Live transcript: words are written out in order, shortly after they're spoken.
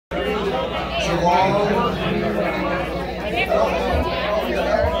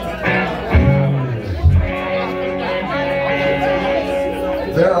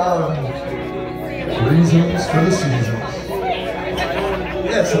There are reasons for the seasons.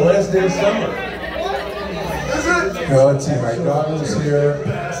 Yeah, it's the last day of summer. Is it? Well, let's see, my daughter's here.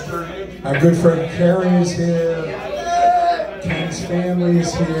 My good friend Karen is here. Ken's family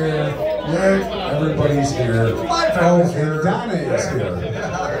is here. Everybody's here. Oh, and Donna is here.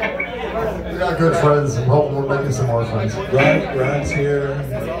 We got good friends. I'm hoping we're making some more friends. Ron's here.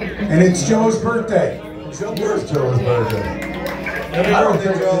 And it's Joe's birthday. Where's Joe's birthday? I don't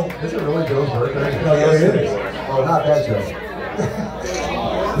think Joe. Is it really Joe's birthday? No, yes, it is. Oh, not that Joe.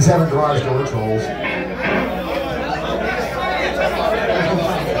 He's having garage door trolls.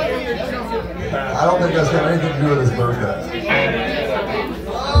 I don't think that's got anything to do with his birthday.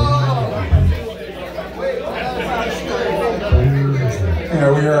 You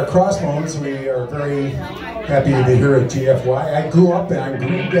know, we are at KrossBones. We are very happy to be here at GFY. I grew up on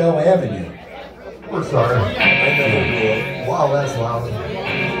Greendale Avenue. We're sorry. I never grew up. Wow, that's loud.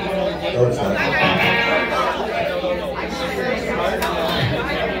 No, it's not.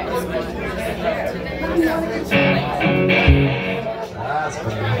 That's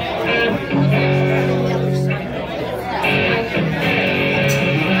funny.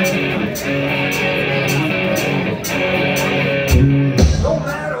 No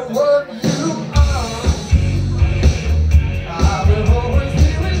matter what you are, I will always be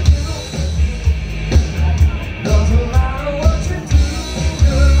with you. Doesn't matter what you do,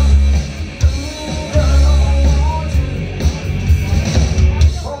 girl. Girl, I want you.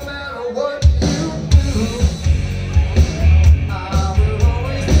 No matter what you do, I will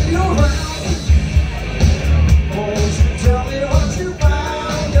always be around. Won't you tell me what you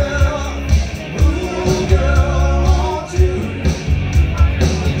found, girl? Ooh, girl, I want you.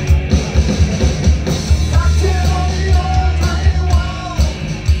 Cocktail on the old gray wall,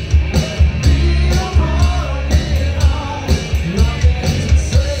 be a part of it all. Nothing to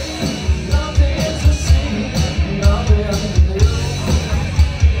say, nothing to see, nothing to do.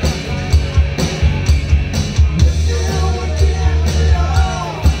 If you would give me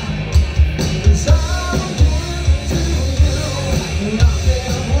all, 'cause I would give it to you.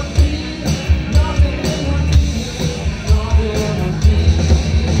 Nothing would be, nothing would be, nothing would be.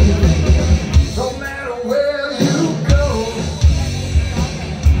 No matter where you go,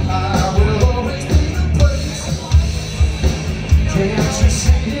 I will always be the place. Can't you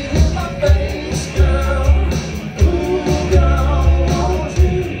see it in my face, girl? Ooh, girl, I want you.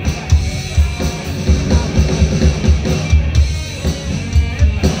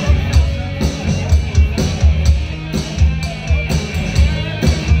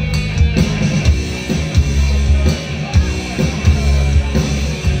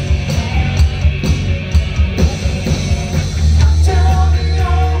 Tell me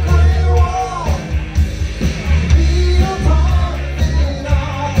your gray wall, be a part of it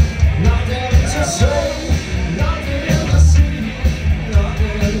all. Nothing to say, nothing to see,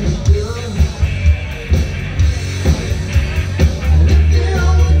 nothing to do. If you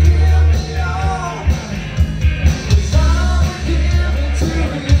would give me all, 'cause I would give it to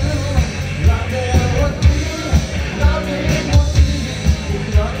you. Nothing would be, nothing would be,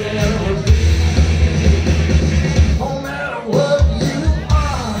 nothing would be. No matter what you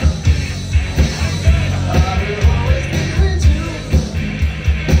are, I will always be with you.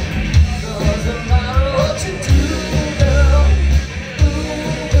 Doesn't matter what you do, girl.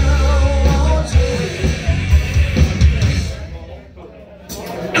 Ooh, girl, I want you.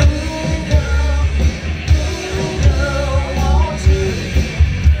 Ooh, girl, I want you.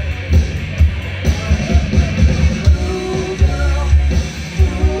 Ooh, girl, I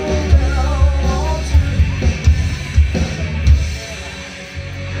want you.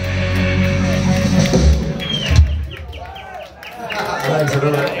 Thanks for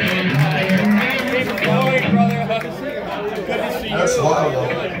doing it. That's loud though.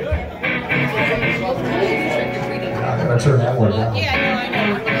 I gotta turn that one down. Yeah,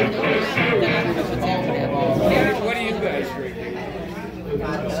 I know.